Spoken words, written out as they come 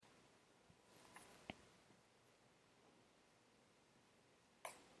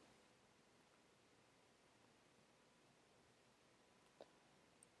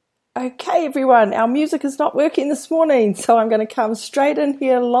Okay, everyone, our music is not working this morning, so I'm going to come straight in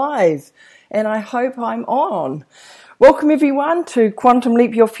here live, and I hope I'm on. Welcome, everyone, to Quantum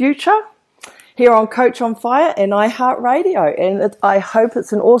Leap Your Future, here on Coach on Fire and iHeartRadio, and I hope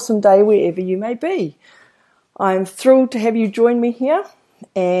it's an awesome day wherever you may be. I'm thrilled to have you join me here,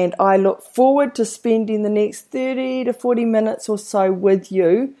 and I look forward to spending the next 30 to 40 minutes or so with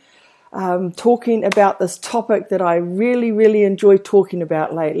you, talking about this topic that I really enjoy talking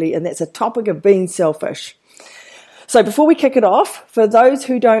about lately, and that's a topic of being selfish. So before we kick it off, for those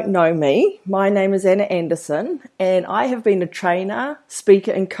who don't know me, my name is Anna Anderson, and I have been a trainer,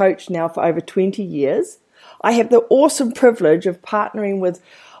 speaker, and coach now for over 20 years. I have the awesome privilege of partnering with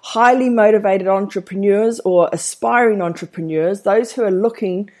highly motivated entrepreneurs or aspiring entrepreneurs, those who are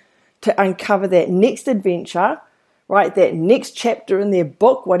looking to uncover that next adventure, right, that next chapter in their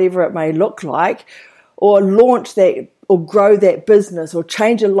book, whatever it may look like, or launch that or grow that business or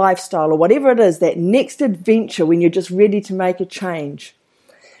change a lifestyle or whatever it is, that next adventure when you're just ready to make a change.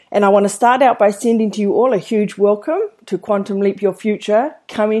 And I want to start out by sending to you all a huge welcome to Quantum Leap Your Future,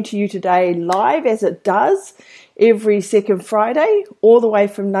 coming to you today live as it does every second Friday, all the way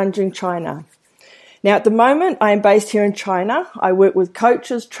from Nanjing, China. Now, at the moment, I am based here in China. I work with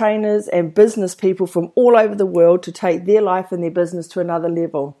coaches, trainers, and business people from all over the world to take their life and their business to another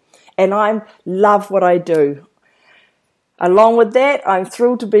level. And I love what I do. Along with that, I'm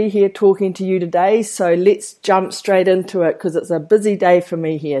thrilled to be here talking to you today. So let's jump straight into it because it's a busy day for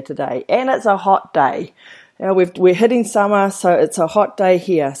me here today. And it's a hot day. Now, we're hitting summer, so it's a hot day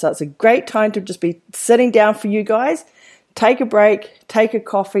here. So it's a great time to just be sitting down for you guys. Take a break, take a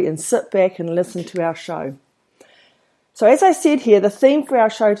coffee, and sit back and listen to our show. So as I said here, the theme for our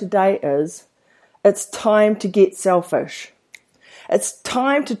show today is, it's time to get selfish. It's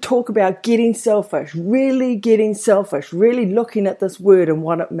time to talk about getting selfish, really looking at this word and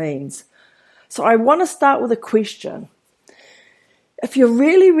what it means. So I want to start with a question. If you're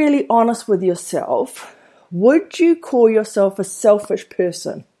really honest with yourself, would you call yourself a selfish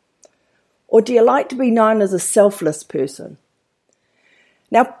person? Or do you like to be known as a selfless person?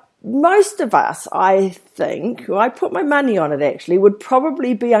 Now, most of us, I think, I put my money on it actually, would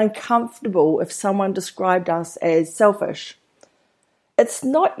probably be uncomfortable if someone described us as selfish. It's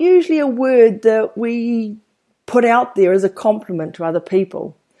not usually a word that we put out there as a compliment to other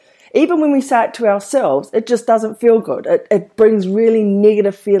people. Even when we say it to ourselves, it just doesn't feel good. It brings really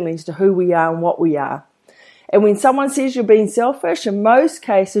negative feelings to who we are and what we are. And when someone says you're being selfish, in most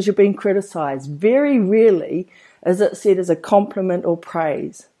cases you're being criticized. Very rarely is it said as a compliment or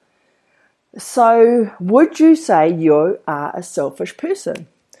praise. So would you say you are a selfish person?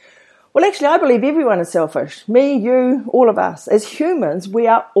 Well, actually, I believe everyone is selfish. Me, you, all of us. As humans, we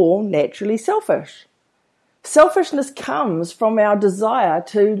are all naturally selfish. Selfishness comes from our desire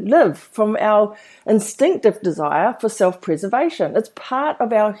to live, from our instinctive desire for self-preservation. It's part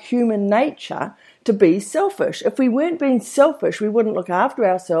of our human nature to be selfish. If we weren't being selfish, we wouldn't look after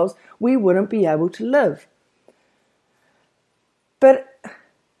ourselves, we wouldn't be able to live. But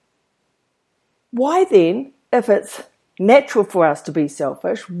why then, if it's natural for us to be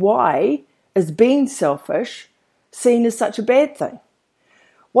selfish, why is being selfish seen as such a bad thing?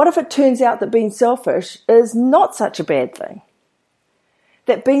 What if it turns out that being selfish is not such a bad thing?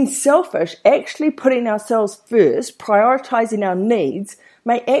 That being selfish, actually putting ourselves first, prioritizing our needs,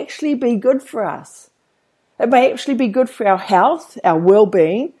 may actually be good for us. It may actually be good for our health, our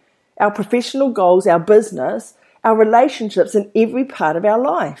well-being, our professional goals, our business, our relationships, and every part of our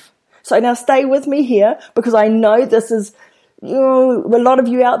life. So now stay with me here, because I know this is, a lot of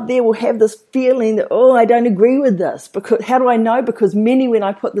you out there will have this feeling that, I don't agree with this. Because how do I know? Because many, when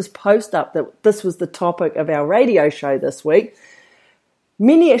I put this post up that this was the topic of our radio show this week,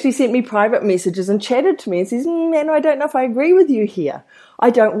 many actually sent me private messages and chatted to me and says, man, I don't know if I agree with you here. I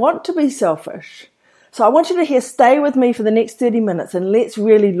don't want to be selfish. So I want you to stay with me for the next 30 minutes and let's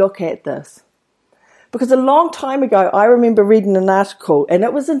really look at this. Because a long time ago, I remember reading an article and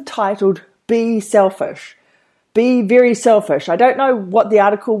it was entitled, Be Selfish. Be very selfish. I don't know what the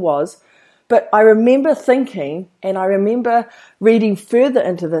article was, but I remember thinking and I remember reading further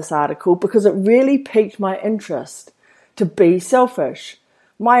into this article because it really piqued my interest to be selfish.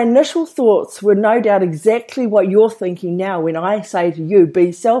 My initial thoughts were no doubt exactly what you're thinking now when I say to you,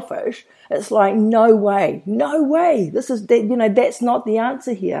 be selfish. It's like, no way. That's not the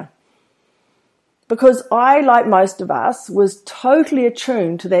answer here. Because I, like most of us, was totally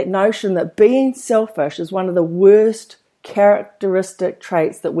attuned to that notion that being selfish is one of the worst characteristic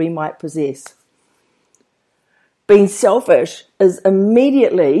traits that we might possess. Being selfish is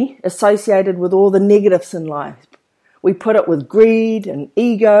immediately associated with all the negatives in life. We put it with greed and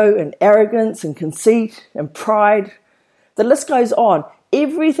ego and arrogance and conceit and pride. The list goes on.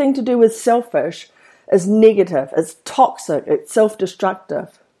 Everything to do with selfish is negative, it's toxic, it's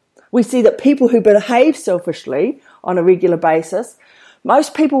self-destructive. We see that people who behave selfishly on a regular basis,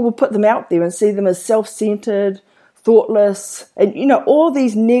 most people will put them out there and see them as self-centered, thoughtless, and all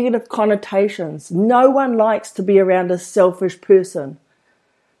these negative connotations. No one likes to be around a selfish person.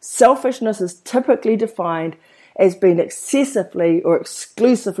 Selfishness is typically defined as being excessively or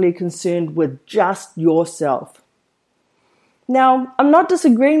exclusively concerned with just yourself. Now, I'm not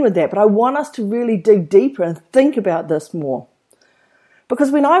disagreeing with that, but I want us to really dig deeper and think about this more.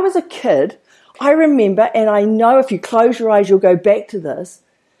 Because when I was a kid, I remember, and I know if you close your eyes, you'll go back to this,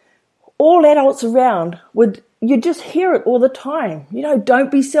 all adults around you just hear it all the time.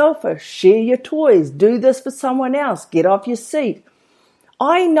 Don't be selfish, share your toys, do this for someone else, get off your seat.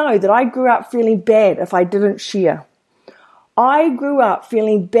 I know that I grew up feeling bad if I didn't share. I grew up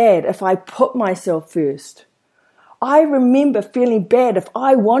feeling bad if I put myself first. I remember feeling bad if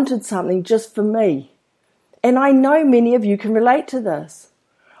I wanted something just for me. And I know many of you can relate to this.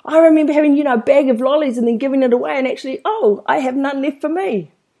 I remember having, a bag of lollies and then giving it away and actually, I have none left for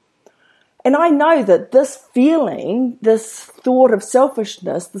me. And I know that this feeling, this thought of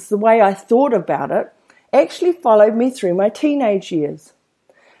selfishness, the way I thought about it, actually followed me through my teenage years.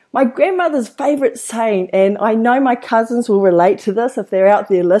 My grandmother's favourite saying, and I know my cousins will relate to this if they're out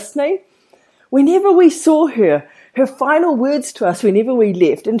there listening, whenever we saw her final words to us whenever we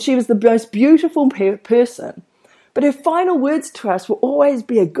left, and she was the most beautiful person, but her final words to us will always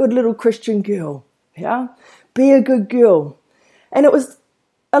be a good little Christian girl, be a good girl. And it was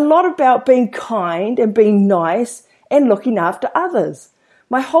a lot about being kind and being nice and looking after others.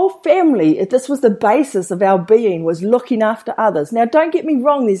 My whole family, this was the basis of our being, was looking after others. Now, don't get me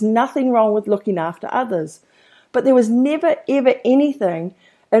wrong, there's nothing wrong with looking after others. But there was never, ever anything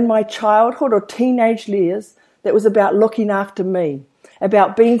in my childhood or teenage years that was about looking after me,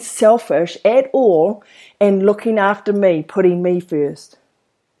 about being selfish at all and looking after me, putting me first.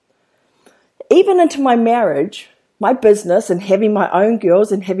 Even into my marriage, my business, and having my own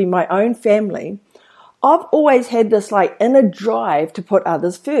girls and having my own family, I've always had this inner drive to put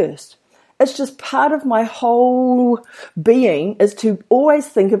others first. It's just part of my whole being is to always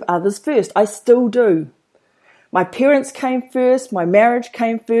think of others first. I still do. My parents came first, my marriage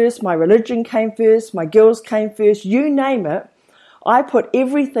came first, my religion came first, my girls came first, you name it. I put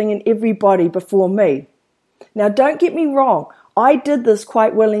everything and everybody before me. Now, don't get me wrong. I did this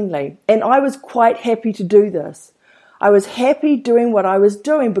quite willingly, and I was quite happy to do this. I was happy doing what I was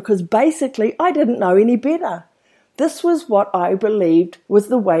doing because basically I didn't know any better. This was what I believed was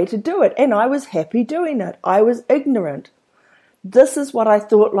the way to do it, and I was happy doing it. I was ignorant. This is what I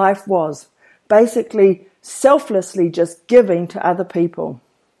thought life was, basically selflessly just giving to other people.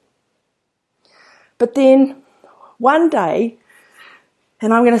 But then one day,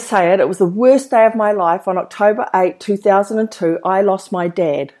 and I'm going to say it was the worst day of my life. On October 8, 2002, I lost my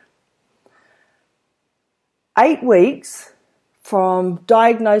dad. 8 weeks from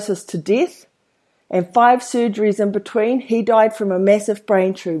diagnosis to death and 5 surgeries in between, he died from a massive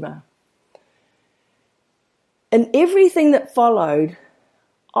brain tumour. And everything that followed,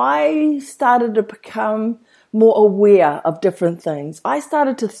 I started to become more aware of different things. I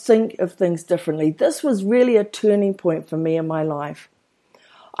started to think of things differently. This was really a turning point for me in my life.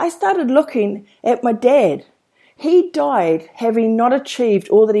 I started looking at my dad. He died having not achieved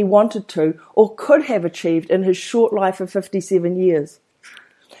all that he wanted to or could have achieved in his short life of 57 years.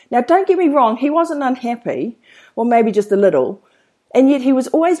 Now, don't get me wrong, he wasn't unhappy, or maybe just a little, and yet he was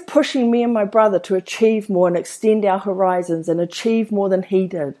always pushing me and my brother to achieve more and extend our horizons and achieve more than he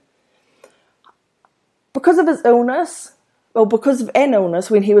did. Because of his illness, or because of an illness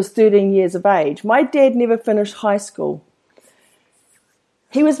when he was 13 years of age, my dad never finished high school.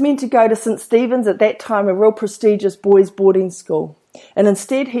 He was meant to go to St. Stephen's at that time, a real prestigious boys' boarding school. And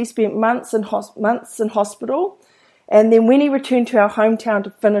instead, he spent months in hospital. And then when he returned to our hometown to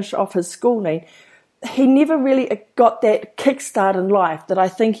finish off his schooling, he never really got that kickstart in life that I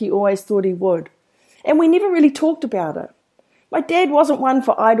think he always thought he would. And we never really talked about it. My dad wasn't one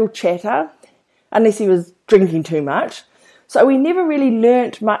for idle chatter, unless he was drinking too much. So we never really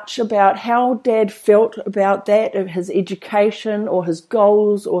learnt much about how Dad felt about that, of his education or his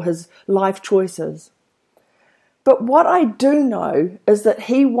goals or his life choices. But what I do know is that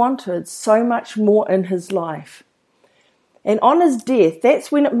he wanted so much more in his life. And on his death, that's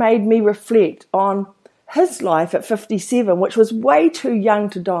when it made me reflect on his life at 57, which was way too young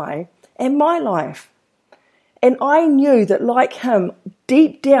to die, and my life. And I knew that like him,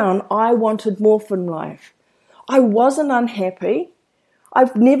 deep down, I wanted more from life. I wasn't unhappy.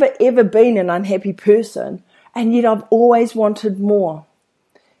 I've never ever been an unhappy person, and yet I've always wanted more.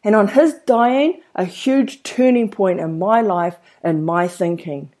 And on his dying, a huge turning point in my life and my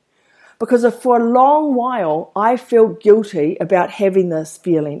thinking. Because for a long while, I felt guilty about having this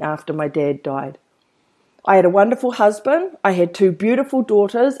feeling after my dad died. I had a wonderful husband, I had 2 beautiful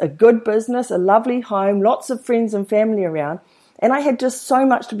daughters, a good business, a lovely home, lots of friends and family around, and I had just so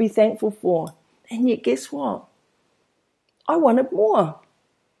much to be thankful for. And yet, guess what? I wanted more.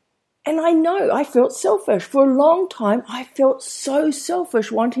 And I know I felt selfish. For a long time, I felt so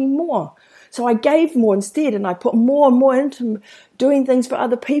selfish wanting more. So I gave more instead, and I put more and more into doing things for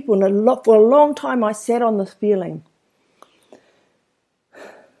other people. And for a long time, I sat on this feeling.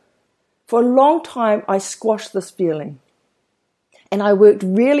 For a long time, I squashed this feeling. And I worked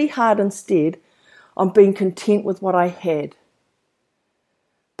really hard instead on being content with what I had.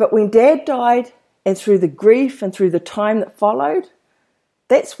 But when Dad died, and through the grief and through the time that followed,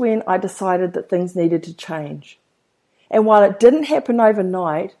 that's when I decided that things needed to change. And while it didn't happen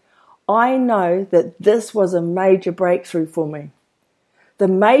overnight, I know that this was a major breakthrough for me. The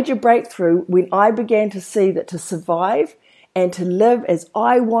major breakthrough when I began to see that to survive and to live as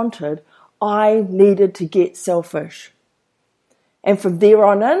I wanted, I needed to get selfish. And from there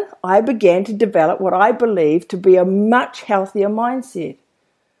on in, I began to develop what I believed to be a much healthier mindset.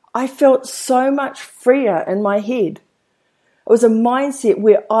 I felt so much freer in my head. It was a mindset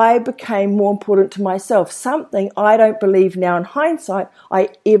where I became more important to myself, something I don't believe now in hindsight I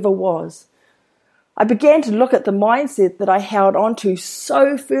ever was. I began to look at the mindset that I held onto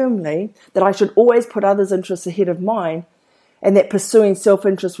so firmly that I should always put others' interests ahead of mine, and that pursuing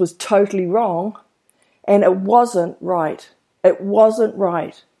self-interest was totally wrong, and it wasn't right. It wasn't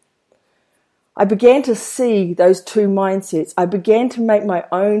right. I began to see those 2 mindsets. I began to make my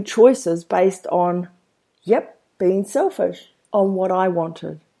own choices based on, being selfish, on what I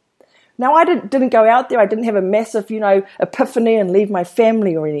wanted. Now, I didn't go out there. I didn't have a massive, epiphany and leave my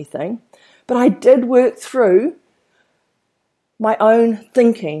family or anything. But I did work through my own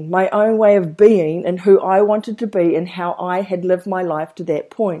thinking, my own way of being, and who I wanted to be and how I had lived my life to that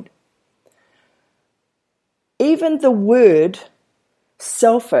point. Even the word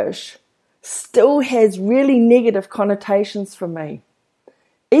selfish still has really negative connotations for me.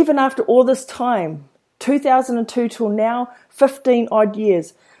 Even after all this time, 2002 till now, 15 odd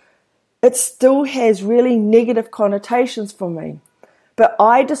years, it still has really negative connotations for me. But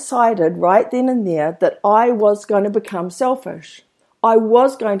I decided right then and there that I was going to become selfish. I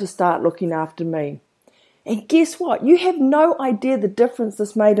was going to start looking after me. And guess what? You have no idea the difference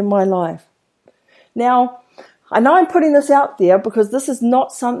this made in my life. Now, I know I'm putting this out there because this is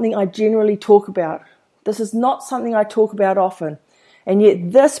not something I generally talk about. This is not something I talk about often. And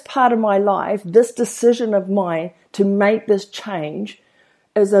yet this part of my life, this decision of mine to make this change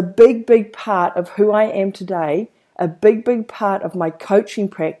is a big, big part of who I am today, a big, big part of my coaching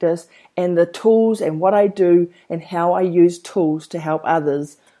practice and the tools and what I do and how I use tools to help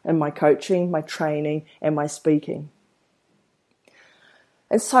others in my coaching, my training, and my speaking.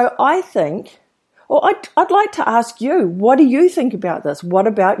 And so I think, I'd like to ask you, what do you think about this? What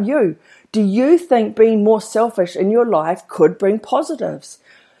about you? Do you think being more selfish in your life could bring positives?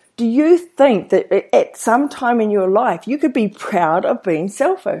 Do you think that at some time in your life you could be proud of being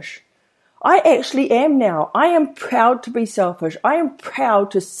selfish? I actually am now. I am proud to be selfish. I am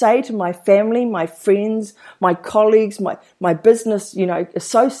proud to say to my family, my friends, my colleagues, my business,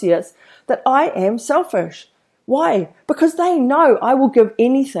 associates that I am selfish. Why? Because they know I will give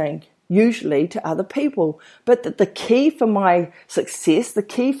anything, usually to other people. But that the key for my success, the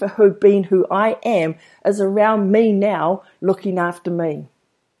key for being who I am, is around me now, looking after me.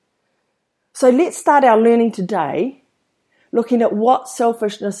 So let's start our learning today looking at what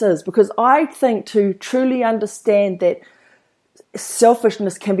selfishness is, because I think to truly understand that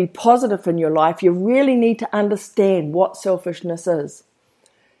selfishness can be positive in your life, you really need to understand what selfishness is.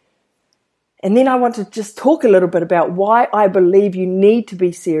 And then I want to just talk a little bit about why I believe you need to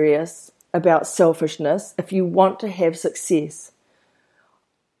be serious about selfishness if you want to have success.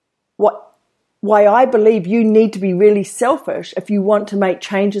 Why I believe you need to be really selfish if you want to make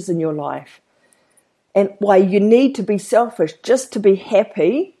changes in your life. And why you need to be selfish just to be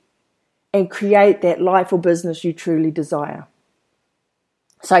happy and create that life or business you truly desire.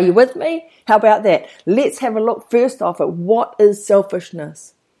 So are you with me? How about that? Let's have a look first off at what is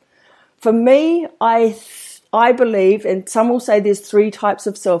selfishness. For me, I believe, and some will say there's 3 types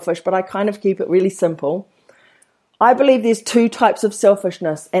of selfish, but I kind of keep it really simple. I believe there's two types of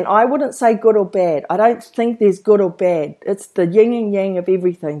selfishness, and I wouldn't say good or bad. I don't think there's good or bad. It's the yin and yang of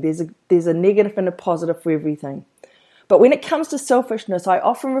everything. There's a negative and a positive for everything. But when it comes to selfishness, I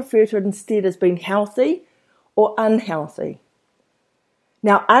often refer to it instead as being healthy or unhealthy.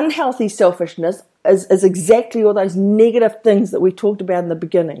 Now, unhealthy selfishness is exactly all those negative things that we talked about in the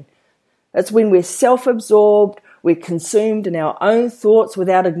beginning. It's when we're self-absorbed, we're consumed in our own thoughts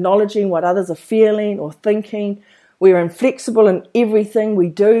without acknowledging what others are feeling or thinking. We're inflexible in everything we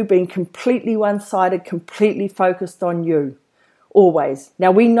do, being completely one-sided, completely focused on you, always. Now,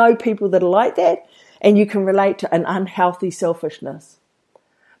 we know people that are like that, and you can relate to an unhealthy selfishness.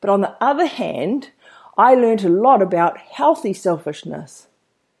 But on the other hand, I learned a lot about healthy selfishness.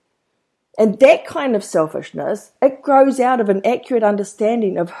 And that kind of selfishness, it grows out of an accurate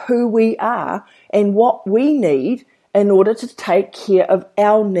understanding of who we are and what we need in order to take care of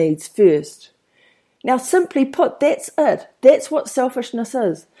our needs first. Now, simply put, that's it. That's what selfishness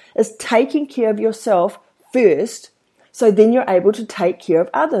is taking care of yourself first, so then you're able to take care of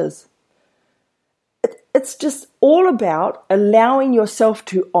others. It's just all about allowing yourself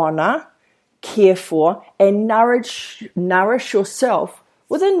to honor, care for, and nourish yourself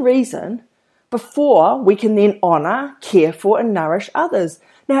within reason before we can then honor, care for, and nourish others.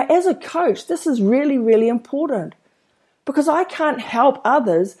 Now, as a coach, this is really, really important because I can't help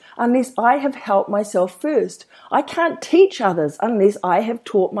others unless I have helped myself first. I can't teach others unless I have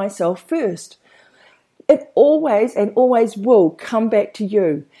taught myself first. It always and always will come back to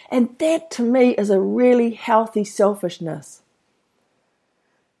you. And that to me is a really healthy selfishness.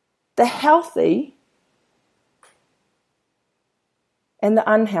 The healthy and the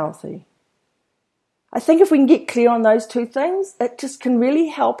unhealthy. I think if we can get clear on those two things, it just can really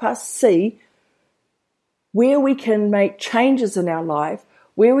help us see where we can make changes in our life,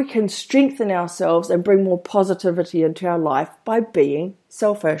 where we can strengthen ourselves and bring more positivity into our life by being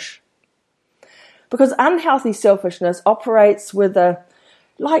selfish. Because unhealthy selfishness operates with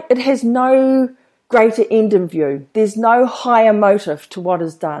it has no greater end in view. There's no higher motive to what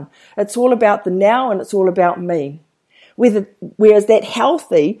is done. It's all about the now and it's all about me. Whereas that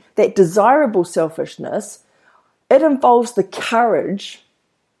healthy, that desirable selfishness, it involves the courage,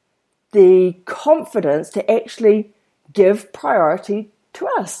 the confidence to actually give priority to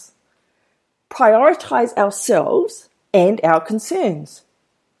us. Prioritize ourselves and our concerns.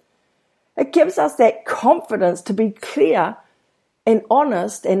 It gives us that confidence to be clear and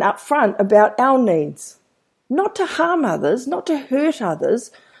honest and upfront about our needs. Not to harm others, not to hurt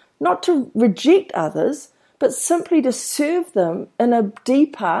others, not to reject others, but simply to serve them in a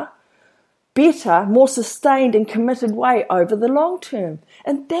deeper, better, more sustained and committed way over the long term.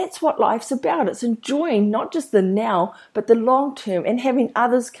 And that's what life's about. It's enjoying not just the now, but the long term and having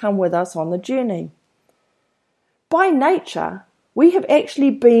others come with us on the journey. By nature, we have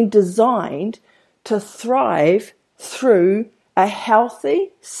actually been designed to thrive through a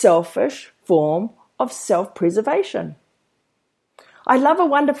healthy, selfish form of self-preservation. I love a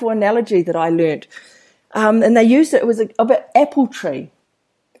wonderful analogy that I learnt. And they used it was of an apple tree.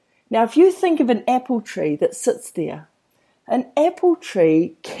 Now, if you think of an apple tree that sits there, an apple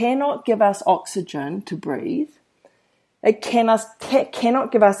tree cannot give us oxygen to breathe. It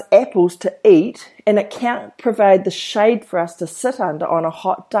cannot give us apples to eat, and it can't provide the shade for us to sit under on a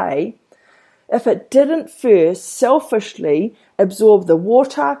hot day if it didn't first selfishly absorb the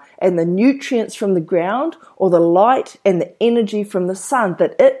water and the nutrients from the ground or the light and the energy from the sun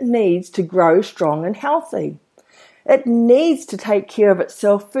that it needs to grow strong and healthy. It needs to take care of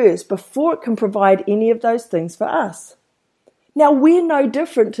itself first before it can provide any of those things for us. Now, we're no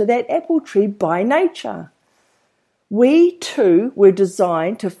different to that apple tree by nature. We too were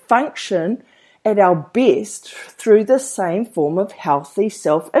designed to function at our best through the same form of healthy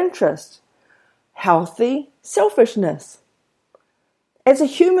self-interest. Healthy selfishness. As a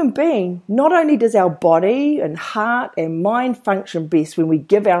human being, not only does our body and heart and mind function best when we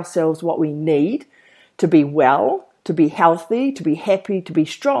give ourselves what we need to be well, to be healthy, to be happy, to be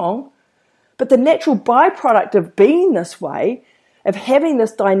strong, but the natural byproduct of being this way, of having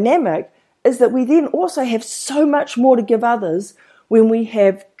this dynamic, is that we then also have so much more to give others when we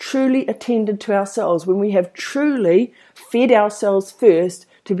have truly attended to ourselves, when we have truly fed ourselves first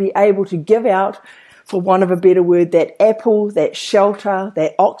to be able to give out, for want of a better word, that apple, that shelter,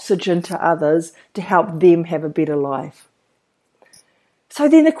 that oxygen to others to help them have a better life. So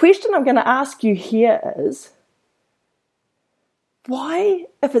then the question I'm going to ask you here is, why,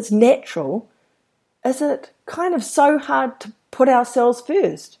 if it's natural, is it kind of so hard to put ourselves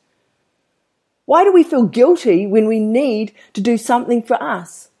first? Why do we feel guilty when we need to do something for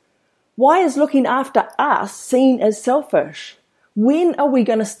us? Why is looking after us seen as selfish? When are we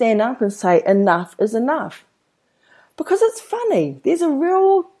going to stand up and say enough is enough? Because it's funny. There's a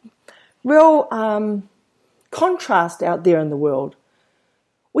real contrast out there in the world.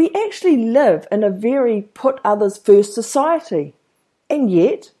 We actually live in a very put others first society, and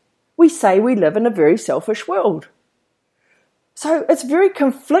yet we say we live in a very selfish world. So it's very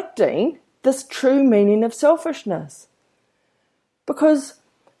conflicting, this true meaning of selfishness. Because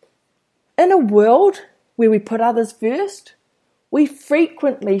in a world where we put others first, we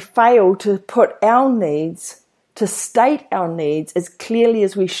frequently fail to put our needs, to state our needs as clearly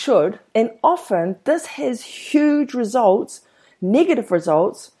as we should, and often this has huge results, negative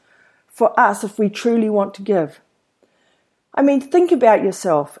results, for us if we truly want to give. I mean, think about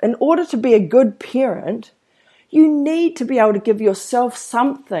yourself. In order to be a good parent, you need to be able to give yourself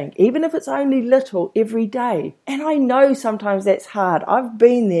something, even if it's only little, every day. And I know sometimes that's hard. I've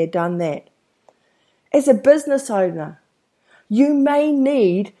been there, done that. As a business owner, you may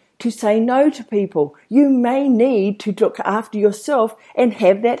need to say no to people. You may need to look after yourself and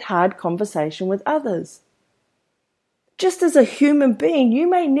have that hard conversation with others. Just as a human being, you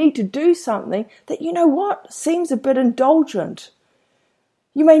may need to do something that, you know what, seems a bit indulgent.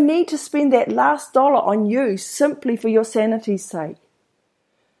 You may need to spend that last dollar on you simply for your sanity's sake.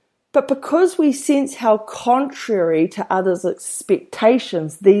 But because we sense how contrary to others'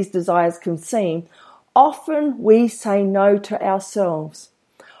 expectations these desires can seem, often we say no to ourselves.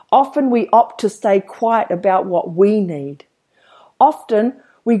 Often we opt to stay quiet about what we need. Often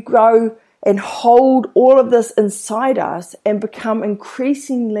we grow and hold all of this inside us and become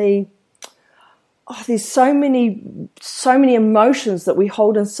increasingly, there's so many emotions that we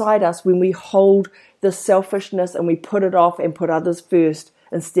hold inside us when we hold this selfishness and we put it off and put others first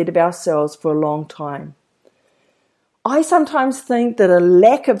instead of ourselves for a long time. I sometimes think that a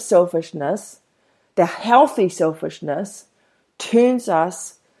lack of selfishness, the healthy selfishness, turns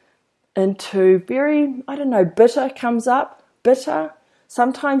us into very, bitter comes up, bitter,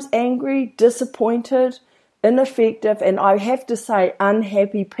 sometimes angry, disappointed, ineffective, and I have to say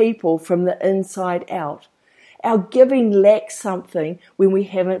unhappy people from the inside out. Our giving lacks something when we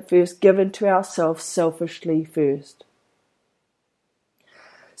haven't first given to ourselves selfishly first.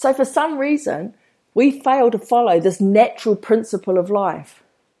 So for some reason, we fail to follow this natural principle of life.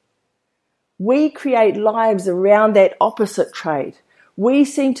 We create lives around that opposite trait. We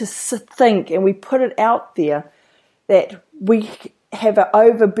seem to think, and we put it out there, that we have an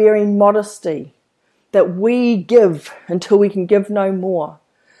overbearing modesty, that we give until we can give no more.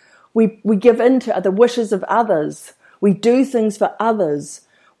 We give in to the wishes of others. We do things for others.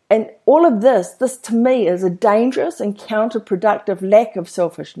 And all of this to me is a dangerous and counterproductive lack of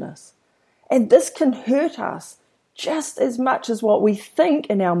selfishness. And this can hurt us just as much as what we think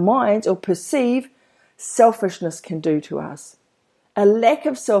in our minds or perceive selfishness can do to us. A lack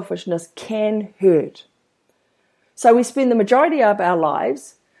of selfishness can hurt. So we spend the majority of our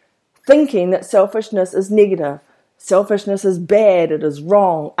lives thinking that selfishness is negative. Selfishness is bad, it is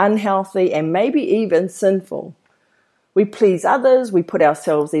wrong, unhealthy, and maybe even sinful. We please others, we put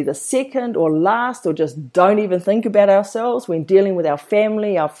ourselves either second or last, or just don't even think about ourselves when dealing with our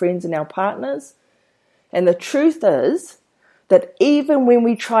family, our friends, and our partners. And the truth is that even when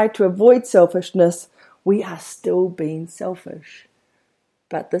we try to avoid selfishness, we are still being selfish.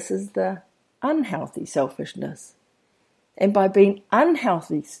 But this is the unhealthy selfishness. And by being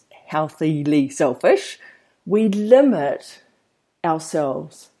healthily selfish, we limit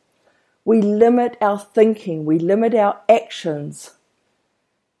ourselves. We limit our thinking. We limit our actions.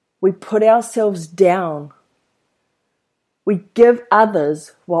 We put ourselves down. We give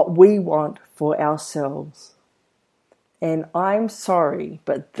others what we want for ourselves. And I'm sorry,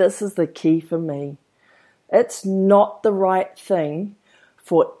 but this is the key for me. It's not the right thing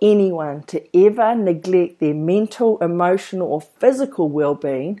for anyone to ever neglect their mental, emotional, or physical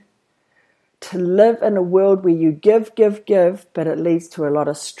well-being, to live in a world where you give, but it leads to a lot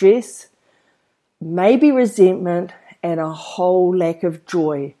of stress, maybe resentment, and a whole lack of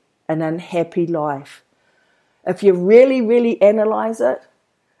joy, an unhappy life. If you really analyze it,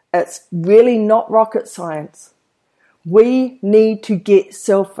 it's really not rocket science. We need to get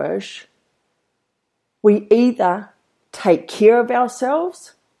selfish. We either take care of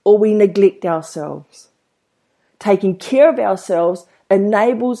ourselves or we neglect ourselves. Taking care of ourselves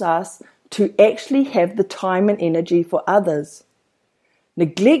enables us to actually have the time and energy for others.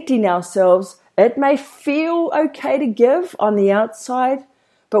 Neglecting ourselves, it may feel okay to give on the outside,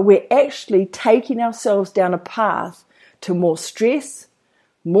 but we're actually taking ourselves down a path to more stress,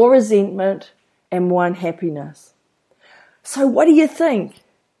 more resentment, and more unhappiness. So what do you think?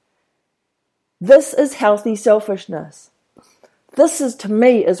 This is healthy selfishness. This is, to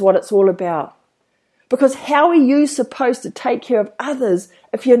me, is what it's all about. Because how are you supposed to take care of others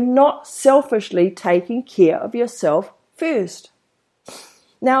if you're not selfishly taking care of yourself first?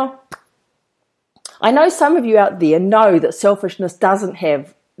 Now, I know some of you out there know that selfishness doesn't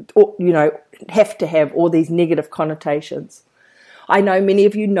have to have all these negative connotations. I know many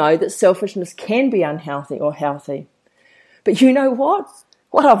of you know that selfishness can be unhealthy or healthy. But you know what?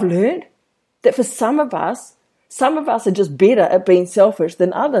 What I've learned? That for some of us are just better at being selfish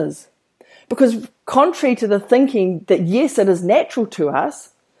than others. Because contrary to the thinking that yes, it is natural to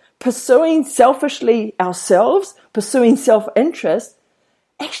us, pursuing selfishly ourselves, pursuing self-interest,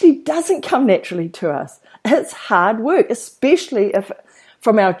 actually doesn't come naturally to us. It's hard work, especially if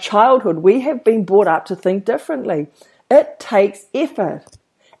from our childhood we have been brought up to think differently. It takes effort.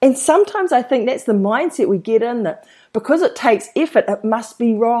 And sometimes I think that's the mindset we get in, that because it takes effort, it must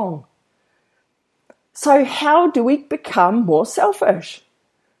be wrong. So how do we become more selfish?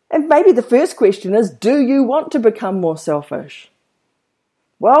 And maybe the first question is, do you want to become more selfish?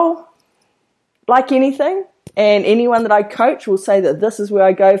 Well, like anything, and anyone that I coach will say that this is where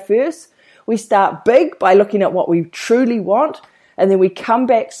I go first. We start big by looking at what we truly want, and then we come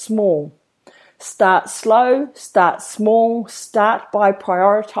back small. Start slow, start small, start by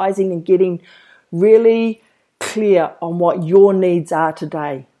prioritizing and getting really clear on what your needs are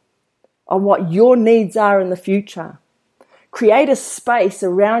today, on what your needs are in the future. Create a space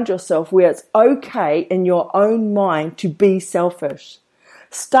around yourself where it's okay in your own mind to be selfish.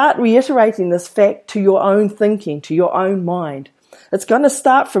 Start reiterating this fact to your own thinking, to your own mind. It's going to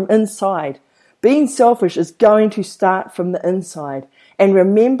start from inside. Being selfish is going to start from the inside. And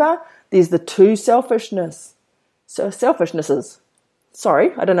remember, there's the two selfishnesses.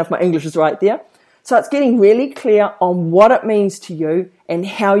 Sorry, I don't know if my English is right there. So it's getting really clear on what it means to you and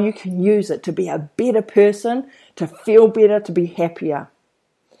how you can use it to be a better person, to feel better, to be happier.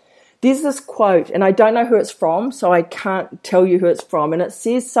 There's this quote, and I don't know who it's from, so I can't tell you who it's from, and it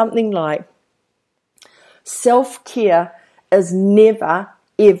says something like, self-care is never,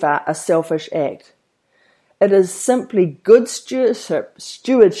 ever a selfish act. It is simply good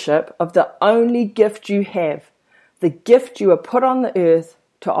stewardship of the only gift you have, the gift you are put on the earth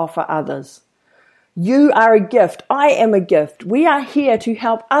to offer others. You are a gift. I am a gift. We are here to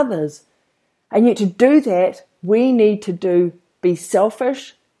help others. And yet to do that, we need to be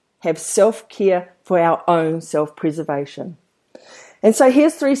selfish, have self-care for our own self-preservation. And so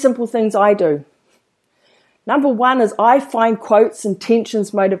here's 3 simple things I do. Number 1 is I find quotes,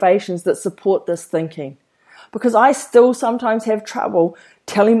 intentions, motivations that support this thinking. Because I still sometimes have trouble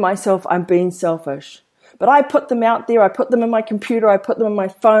telling myself I'm being selfish. But I put them out there, I put them in my computer, I put them on my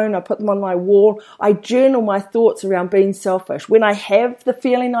phone, I put them on my wall. I journal my thoughts around being selfish. When I have the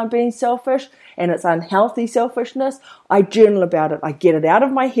feeling I'm being selfish and it's unhealthy selfishness, I journal about it. I get it out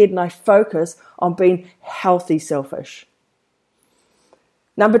of my head and I focus on being healthy selfish.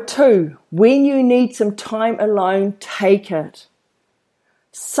 Number 2, when you need some time alone, take it.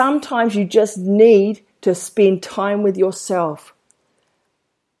 Sometimes you just need to spend time with yourself.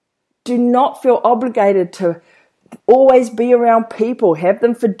 Do not feel obligated to always be around people, have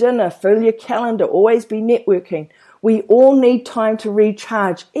them for dinner, fill your calendar, always be networking. We all need time to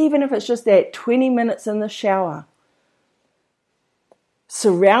recharge, even if it's just that 20 minutes in the shower.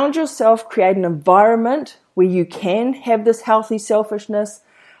 Surround yourself, create an environment where you can have this healthy selfishness,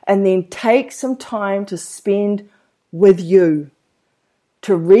 and then take some time to spend with you,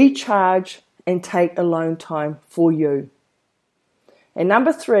 to recharge and take alone time for you. And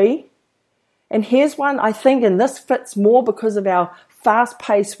number 3, and here's one I think, and this fits more because of our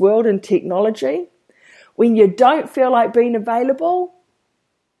fast-paced world and technology. When you don't feel like being available,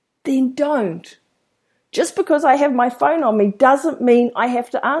 then don't. Just because I have my phone on me doesn't mean I have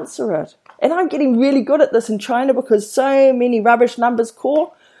to answer it. And I'm getting really good at this in China because so many rubbish numbers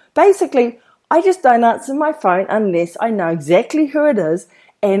call. Basically, I just don't answer my phone unless I know exactly who it is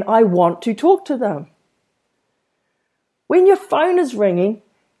and I want to talk to them. When your phone is ringing,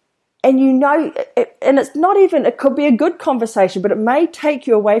 and you know, and it's not even, it could be a good conversation, but it may take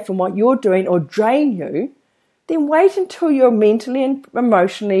you away from what you're doing or drain you, then wait until you're mentally and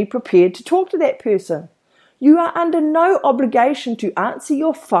emotionally prepared to talk to that person. You are under no obligation to answer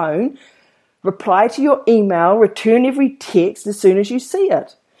your phone, reply to your email, return every text as soon as you see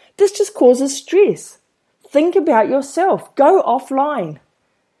it. This just causes stress. Think about yourself. Go offline.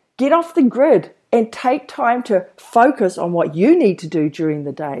 Get off the grid and take time to focus on what you need to do during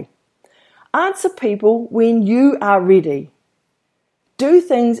the day. Answer people when you are ready. Do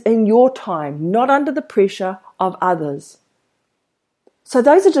things in your time, not under the pressure of others. So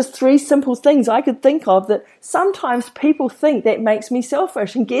those are just 3 simple things I could think of that sometimes people think that makes me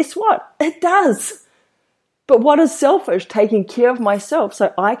selfish. And guess what? It does. But what is selfish? Taking care of myself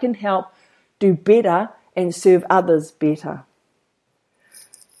so I can help do better and serve others better.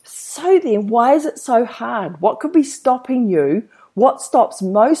 So then, why is it so hard? What could be stopping you? What stops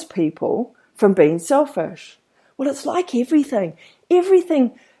most people from being selfish? Well, it's like everything.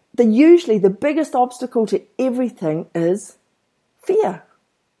 Usually the biggest obstacle to everything is fear.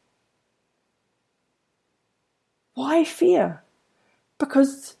 Why fear?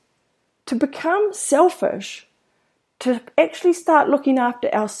 Because to become selfish, to actually start looking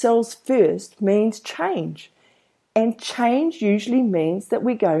after ourselves first, means change. And change usually means that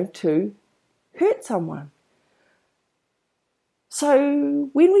we're going to hurt someone. So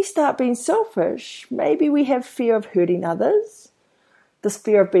when we start being selfish, maybe we have fear of hurting others, this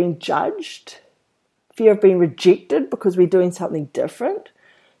fear of being judged, fear of being rejected because we're doing something different,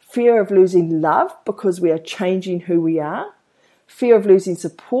 fear of losing love because we are changing who we are, fear of losing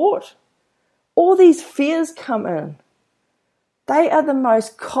support. All these fears come in. They are the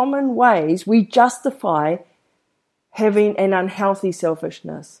most common ways we justify having an unhealthy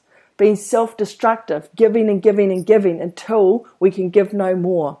selfishness, being self-destructive, giving and giving and giving until we can give no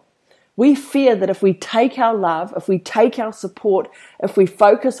more. We fear that if we take our love, if we take our support, if we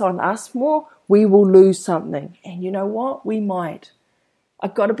focus on us more, we will lose something. And you know what? We might.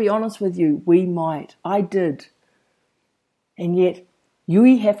 I've got to be honest with you, we might. I did. And yet,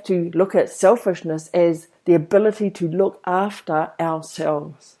 we have to look at selfishness as the ability to look after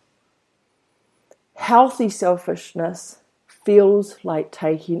ourselves. Healthy selfishness feels like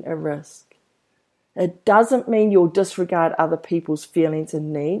taking a risk. It doesn't mean you'll disregard other people's feelings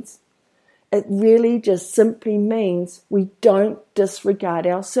and needs. It really just simply means we don't disregard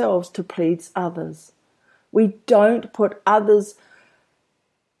ourselves to please others. We don't put others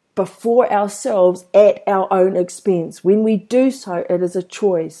before ourselves at our own expense. When we do so, it is a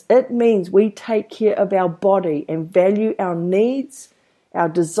choice. It means we take care of our body and value our needs, our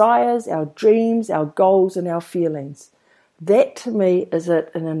desires, our dreams, our goals, and our feelings. That to me is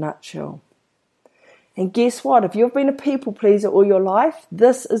it in a nutshell. And guess what? If you've been a people pleaser all your life,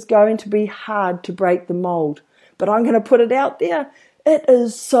 this is going to be hard to break the mold. But I'm going to put it out there. It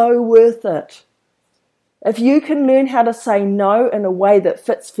is so worth it. If you can learn how to say no in a way that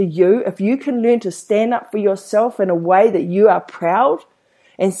fits for you, if you can learn to stand up for yourself in a way that you are proud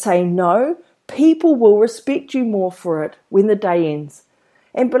and say no, people will respect you more for it when the day ends.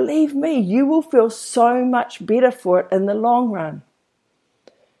 And believe me, you will feel so much better for it in the long run.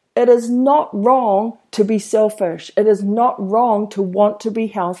 It is not wrong to be selfish. It is not wrong to want to be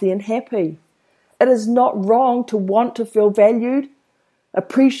healthy and happy. It is not wrong to want to feel valued,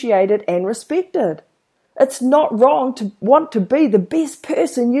 appreciated, and respected. It's not wrong to want to be the best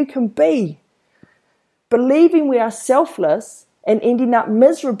person you can be. Believing we are selfless and ending up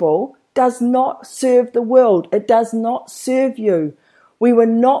miserable does not serve the world. It does not serve you. We were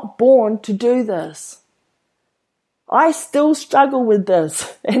not born to do this. I still struggle with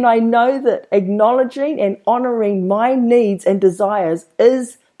this, and I know that acknowledging and honoring my needs and desires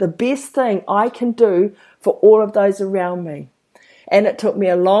is the best thing I can do for all of those around me. And it took me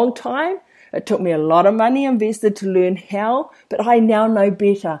a long time. It took me a lot of money invested to learn how, but I now know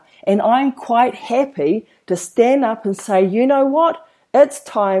better. And I'm quite happy to stand up and say, you know what? It's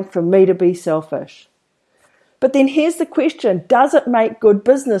time for me to be selfish. But then here's the question, does it make good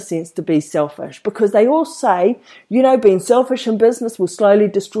business sense to be selfish? Because they all say, being selfish in business will slowly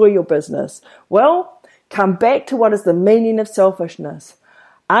destroy your business. Well, come back to what is the meaning of selfishness.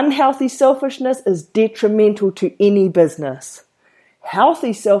 Unhealthy selfishness is detrimental to any business.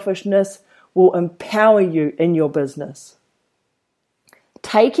 Healthy selfishness will empower you in your business.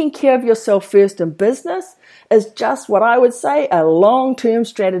 Taking care of yourself first in business is just what I would say a long-term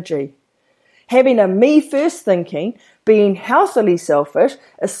strategy. Having a me-first thinking, being healthily selfish,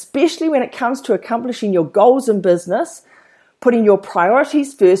 especially when it comes to accomplishing your goals in business, putting your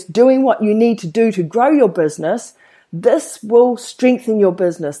priorities first, doing what you need to do to grow your business, this will strengthen your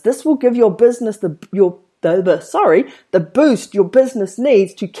business. This will give your business the boost your business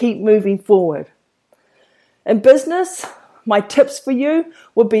needs to keep moving forward. In business, my tips for you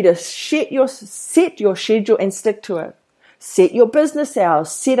would be to set your schedule and stick to it. Set your business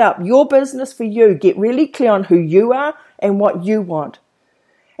hours, set up your business for you. Get really clear on who you are and what you want.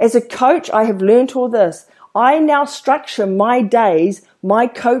 As a coach, I have learned all this. I now structure my days, my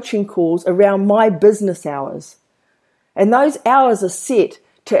coaching calls around my business hours. And those hours are set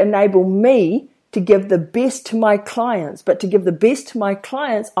to enable me to give the best to my clients. But to give the best to my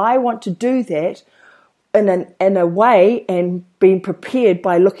clients, I want to do that in a way and being prepared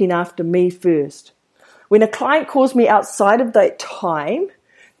by looking after me first. When a client calls me outside of that time,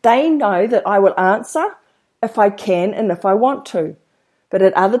 they know that I will answer if I can and if I want to. But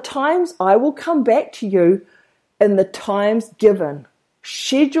at other times, I will come back to you in the times given.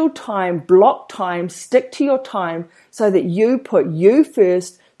 Schedule time, block time, stick to your time so that you put you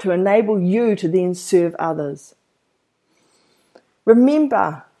first to enable you to then serve others.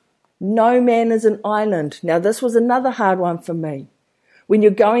 Remember, no man is an island. Now, this was another hard one for me. When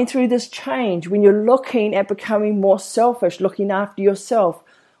you're going through this change, when you're looking at becoming more selfish, looking after yourself,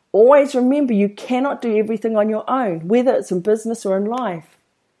 always remember you cannot do everything on your own, whether it's in business or in life.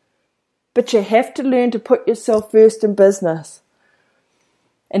 But you have to learn to put yourself first in business.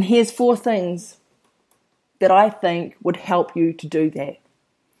 And here's 4 things that I think would help you to do that.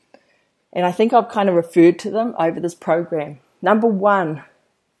 And I think I've kind of referred to them over this program. Number 1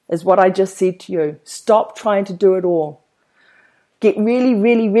 is what I just said to you. Stop trying to do it all. Get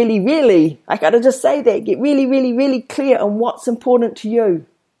really, I got to just say that, get really clear on what's important to you.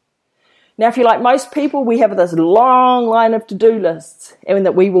 Now, if you're like most people, we have this long line of to-do lists, and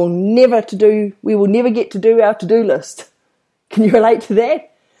that we will never get to do our to-do list. Can you relate to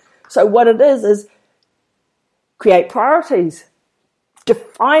that? So what it is create priorities.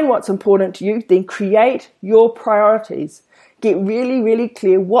 Define what's important to you, then create your priorities. Get really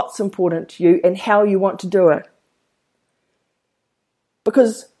clear what's important to you and how you want to do it.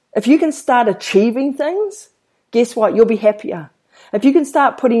 Because if you can start achieving things, guess what? You'll be happier. If you can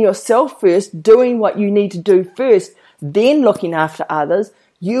start putting yourself first, doing what you need to do first, then looking after others,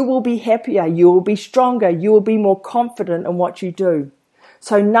 you will be happier, you will be stronger, you will be more confident in what you do.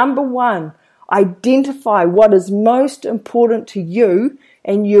 So number 1, identify what is most important to you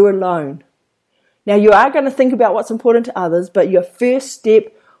and you alone. Now, you are going to think about what's important to others, but your first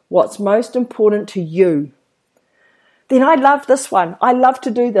step, what's most important to you. Then I love this one. I love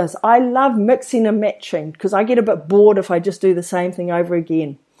to do this. I love mixing and matching because I get a bit bored if I just do the same thing over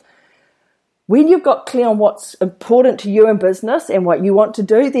again. When you've got clear on what's important to you in business and what you want to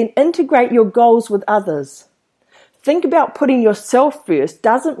do, then integrate your goals with others. Think about putting yourself first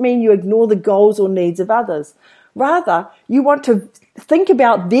doesn't mean you ignore the goals or needs of others. Rather, you want to think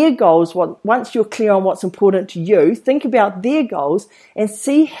about their goals once you're clear on what's important to you. Think about their goals and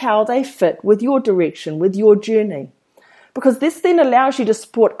see how they fit with your direction, with your journey. Because this then allows you to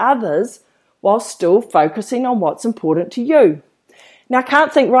support others while still focusing on what's important to you. Now, I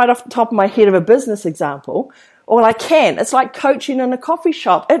can't think right off the top of my head of a business example. Well, I can. It's like coaching in a coffee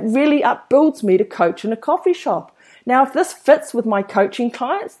shop. It really upbuilds me to coach in a coffee shop. Now, if this fits with my coaching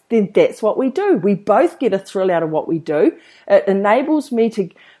clients, then that's what we do. We both get a thrill out of what we do. It enables me to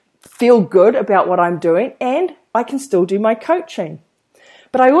feel good about what I'm doing, and I can still do my coaching.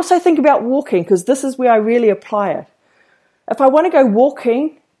 But I also think about walking because this is where I really apply it. If I want to go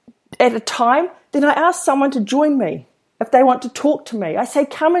walking at a time, then I ask someone to join me. If they want to talk to me, I say,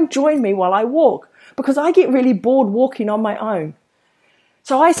 come and join me while I walk, because I get really bored walking on my own.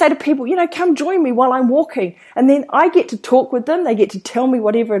 So I say to people, come join me while I'm walking. And then I get to talk with them. They get to tell me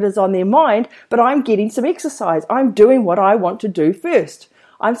whatever it is on their mind, but I'm getting some exercise. I'm doing what I want to do first.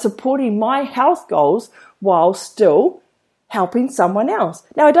 I'm supporting my health goals while still helping someone else.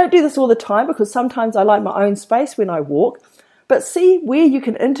 Now, I don't do this all the time because sometimes I like my own space when I walk. But see where you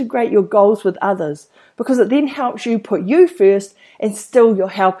can integrate your goals with others, because it then helps you put you first and still you're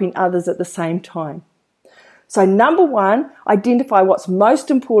helping others at the same time. So number 1, identify what's most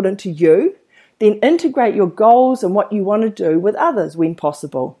important to you, then integrate your goals and what you want to do with others when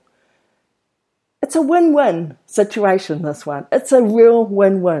possible. It's a win-win situation, this one. It's a real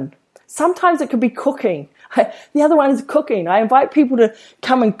win-win. Sometimes it could be cooking. The other one is cooking. I invite people to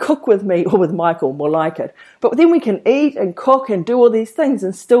come and cook with me, or with Michael, more like it. But then we can eat and cook and do all these things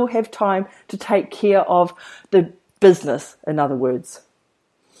and still have time to take care of the business, in other words.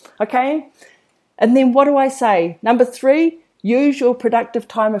 Okay? And then what do I say? Number 3, use your productive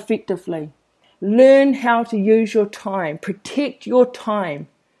time effectively. Learn how to use your time. Protect your time.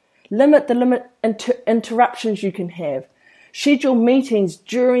 Limit the interruptions you can have. Schedule meetings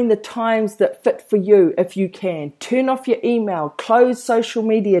during the times that fit for you if you can. Turn off your email. Close social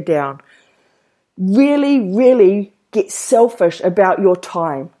media down. Really get selfish about your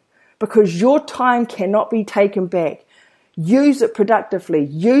time, because your time cannot be taken back. Use it productively.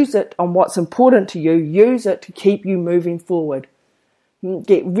 Use it on what's important to you. Use it to keep you moving forward.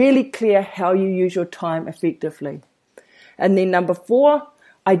 Get really clear how you use your time effectively. And then number 4,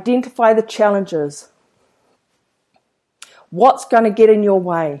 identify the challenges. What's going to get in your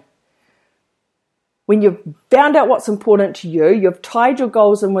way? When you've found out what's important to you, you've tied your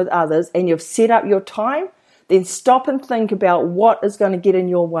goals in with others, and you've set up your time, then stop and think about what is going to get in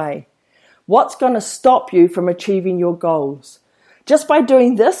your way. What's going to stop you from achieving your goals? Just by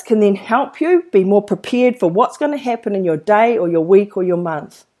doing this can then help you be more prepared for what's going to happen in your day or your week or your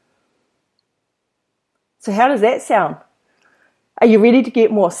month. So how does that sound? Are you ready to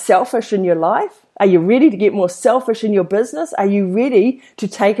get more selfish in your life? Are you ready to get more selfish in your business? Are you ready to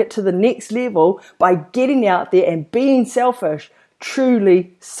take it to the next level by getting out there and being selfish,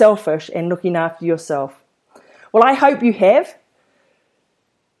 truly selfish, and looking after yourself? Well, I hope you have.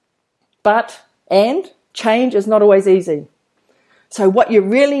 And change is not always easy. So what you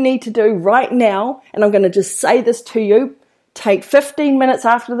really need to do right now, and I'm going to just say this to you, take 15 minutes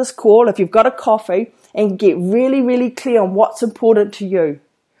after this call, if you've got a coffee, and get really, really clear on what's important to you.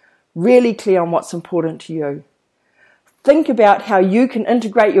 Really clear on what's important to you. Think about how you can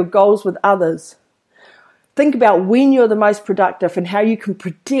integrate your goals with others. Think about when you're the most productive and how you can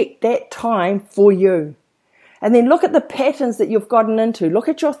protect that time for you. And then look at the patterns that you've gotten into. Look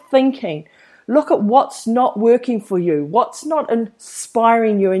at your thinking. Look at what's not working for you, what's not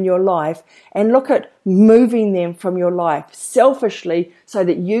inspiring you in your life, and look at moving them from your life selfishly so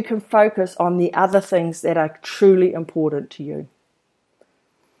that you can focus on the other things that are truly important to you.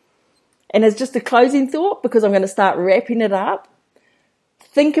 And as just a closing thought, because I'm going to start wrapping it up,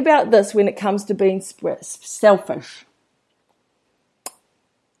 think about this when it comes to being selfish.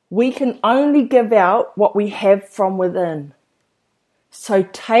 We can only give out what we have from within. So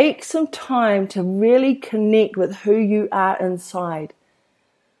take some time to really connect with who you are inside.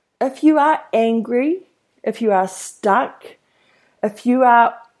 If you are angry, if you are stuck, if you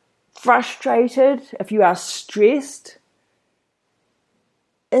are frustrated, if you are stressed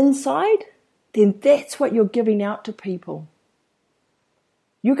inside, then that's what you're giving out to people.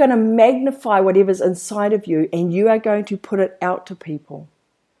 You're going to magnify whatever's inside of you, and you are going to put it out to people.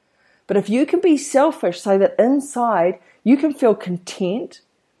 But if you can be selfish so that inside you can feel content,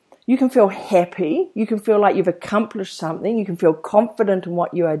 you can feel happy, you can feel like you've accomplished something, you can feel confident in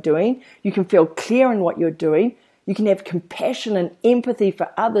what you are doing, you can feel clear in what you're doing, you can have compassion and empathy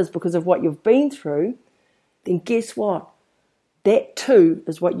for others because of what you've been through, then guess what? That too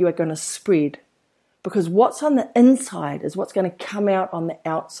is what you are going to spread. Because what's on the inside is what's going to come out on the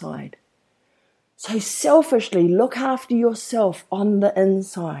outside. So selfishly look after yourself on the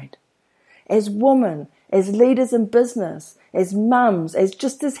inside. As women, as leaders in business, as mums, as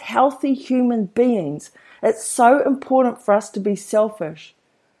just as healthy human beings, it's so important for us to be selfish,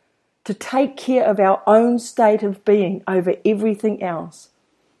 to take care of our own state of being over everything else.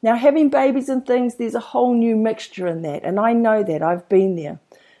 Now, having babies and things, there's a whole new mixture in that, and I know that, I've been there.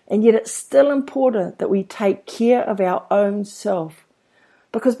 And yet it's still important that we take care of our own self,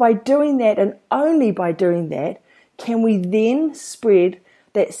 because by doing that, and only by doing that, can we then spread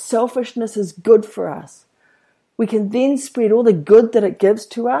that selfishness is good for us. We can then spread all the good that it gives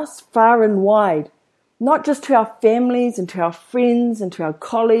to us far and wide, not just to our families and to our friends and to our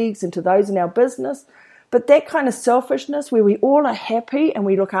colleagues and to those in our business, but that kind of selfishness where we all are happy and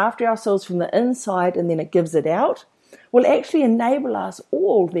we look after ourselves from the inside and then it gives it out, will actually enable us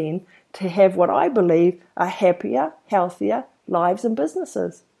all then to have what I believe are happier, healthier lives and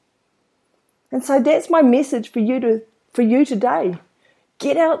businesses. And so that's my message for you today.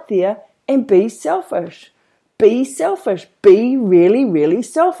 Get out there and be selfish. Be selfish. Be really, really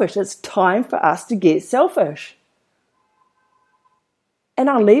selfish. It's time for us to get selfish. And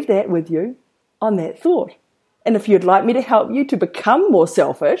I'll leave that with you on that thought. And if you'd like me to help you to become more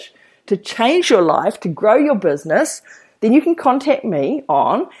selfish, to change your life, to grow your business, then you can contact me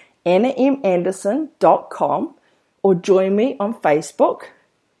on annamenderson.com or join me on Facebook.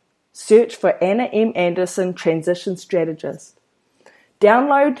 Search for Anna M. Anderson Transition Strategist.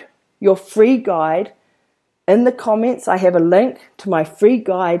 Download your free guide. In the comments, I have a link to my free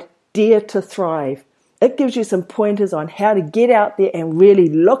guide, Dare to Thrive. It gives you some pointers on how to get out there and really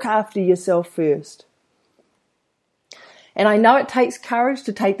look after yourself first. And I know it takes courage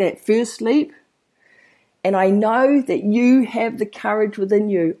to take that first leap. And I know that you have the courage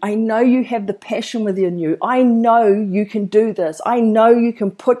within you. I know you have the passion within you. I know you can do this. I know you can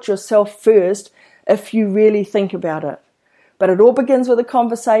put yourself first if you really think about it. But it all begins with a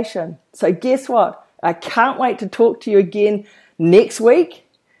conversation. So guess what? I can't wait to talk to you again next week.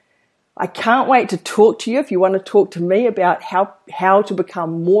 I can't wait to talk to you if you want to talk to me about how to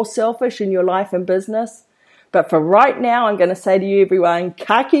become more selfish in your life and business. But for right now, I'm going to say to you everyone,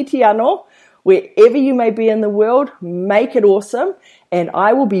 ka kite anō. Wherever you may be in the world, make it awesome. And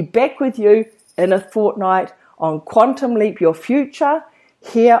I will be back with you in a fortnight on Quantum Leap Your Future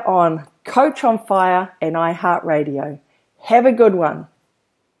here on Coach on Fire and iHeartRadio. Have a good one.